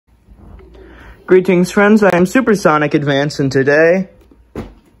Greetings, friends. I am Supersonic Advance, and today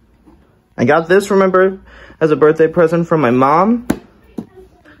I got this, remember, as a birthday present from my mom.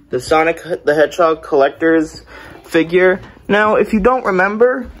 The Sonic the Hedgehog collector's figure. Now, if you don't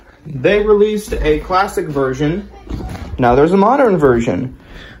remember, they released a classic version. Now there's a modern version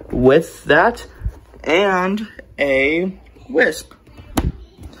with that and a Wisp.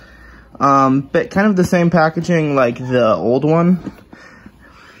 But kind of the same packaging like the old one.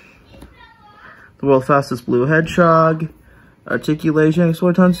 The world's fastest blue hedgehog, articulation,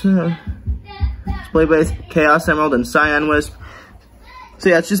 exploit tons, display base, Chaos Emerald, and Cyan Wisp. So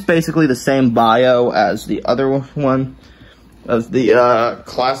yeah, it's just basically the same bio as the other one, of the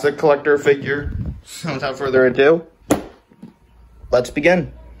classic collector figure. So without further ado, let's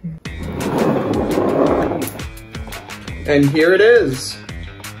begin. And here it is,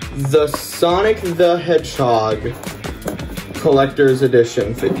 the Sonic the Hedgehog Collector's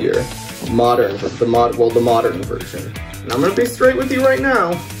Edition figure. The modern version. And I'm gonna be straight with you right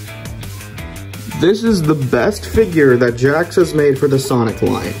now. This is the best figure that Jakks has made for the Sonic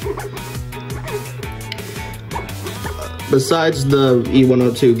line. Besides the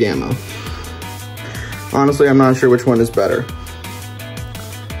E102 Gamma. Honestly, I'm not sure which one is better.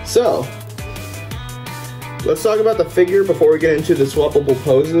 So, let's talk about the figure before we get into the swappable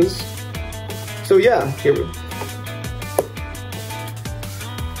poses. So yeah, here we go.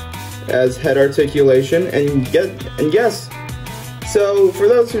 As head articulation, and yes. So for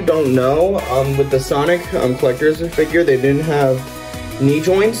those who don't know, with the Sonic collector's figure, they didn't have knee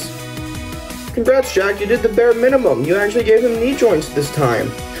joints. Congrats, Jack, you did the bare minimum. You actually gave him knee joints this time.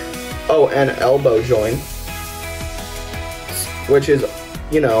 Oh, and elbow joint, which is,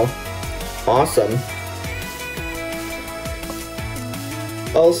 you know, awesome.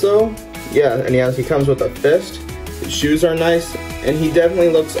 Also, yeah, and yes, he comes with a fist. His shoes are nice, and he definitely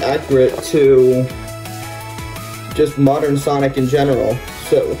looks accurate to just modern Sonic in general.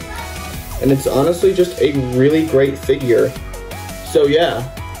 So, and it's honestly just a really great figure. So yeah,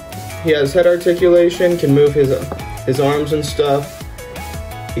 he has head articulation, can move his arms and stuff.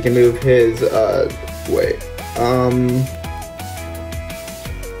 He can move his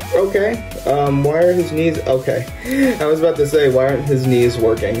okay. Why are his knees okay? I was about to say, why aren't his knees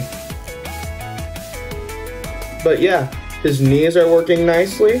working? But yeah, his knees are working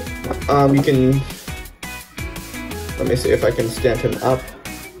nicely. You can, let me see if I can stand him up.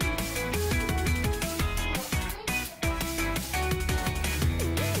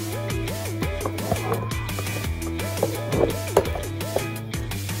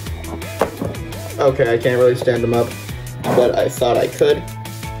 Okay, I can't really stand him up, but I thought I could.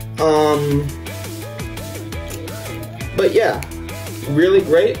 But yeah, really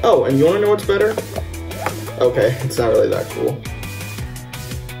great. Oh, and you wanna know what's better? Okay, it's not really that cool.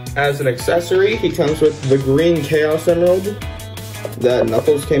 As an accessory, he comes with the green Chaos Emerald that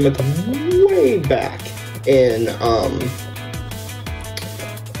Knuckles came with way back in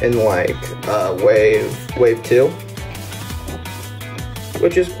Wave 2.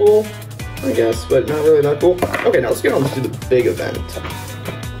 Which is cool, I guess, but not really that cool. Okay, now let's get on to the big event.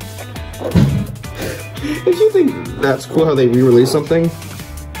 If you think that's cool how they re-release something,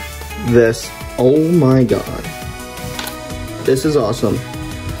 this, oh my god. This is awesome.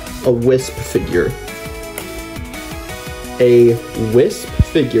 A Wisp figure. A Wisp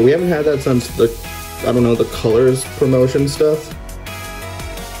figure. We haven't had that since the, I don't know, the Colors promotion stuff.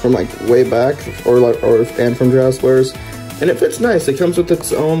 From like way back, and from Jazwares. And it fits nice. It comes with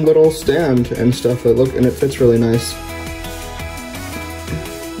its own little stand and stuff. And it fits really nice.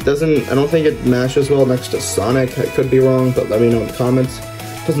 I don't think it matches well next to Sonic. I could be wrong, but let me know in the comments.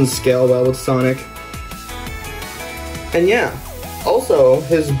 Doesn't scale well with Sonic. And yeah, also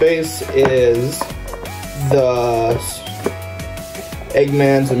his base is the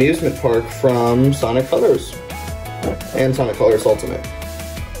Eggman's amusement park from Sonic Colors and Sonic Colors Ultimate,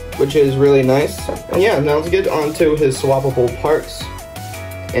 which is really nice. And yeah, now let's get on to his swappable parts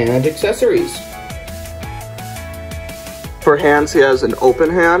and accessories. For hands, he has an open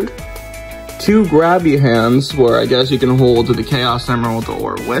hand, two grabby hands, where I guess you can hold the Chaos Emerald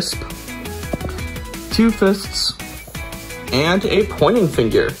or Wisp, two fists, and a pointing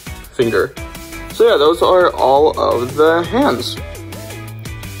finger. So yeah, those are all of the hands.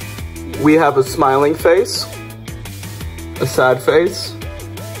 We have a smiling face, a sad face,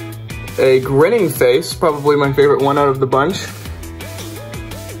 a grinning face, probably my favorite one out of the bunch.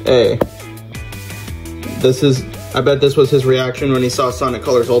 I bet this was his reaction when he saw Sonic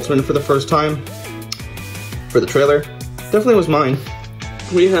Colors Ultimate for the first time. For the trailer. Definitely was mine.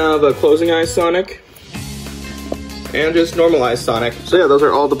 We have a closing eye Sonic. And just normalized Sonic. So yeah, those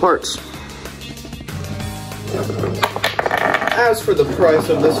are all the parts. As for the price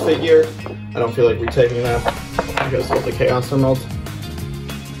of this figure, I don't feel like retaking that because all the Chaos Emerald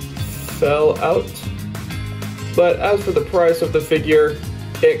fell out. But as for the price of the figure,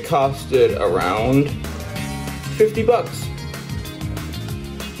 it costed around 50 bucks.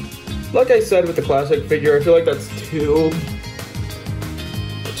 Like I said with the classic figure, I feel like that's too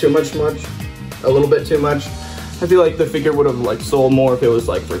much, a little bit too much. I feel like the figure would have like sold more if it was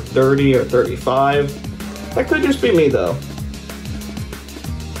like for 30 or 35. That could just be me though.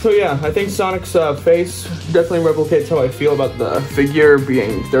 So yeah, I think Sonic's face definitely replicates how I feel about the figure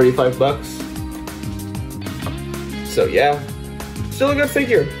being 35 bucks. So yeah, still a good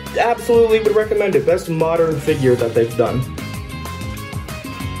figure. Absolutely would recommend it. Best modern figure that they've done.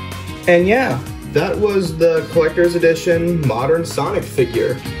 And yeah, that was the collector's edition modern Sonic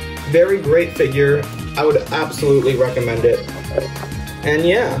figure. Very great figure. I would absolutely recommend it. And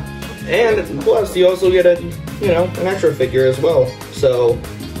yeah, and plus you also get a, you know, an extra figure as well. So,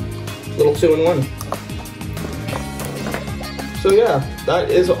 little 2-in-1. So yeah, that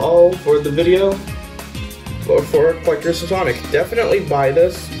is all for the video for Collector's Sonic. Definitely buy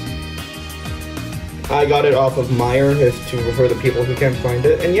this. I got it off of Meyer for the people who can't find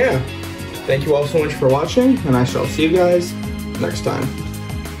it. And yeah, thank you all so much for watching, and I shall see you guys next time.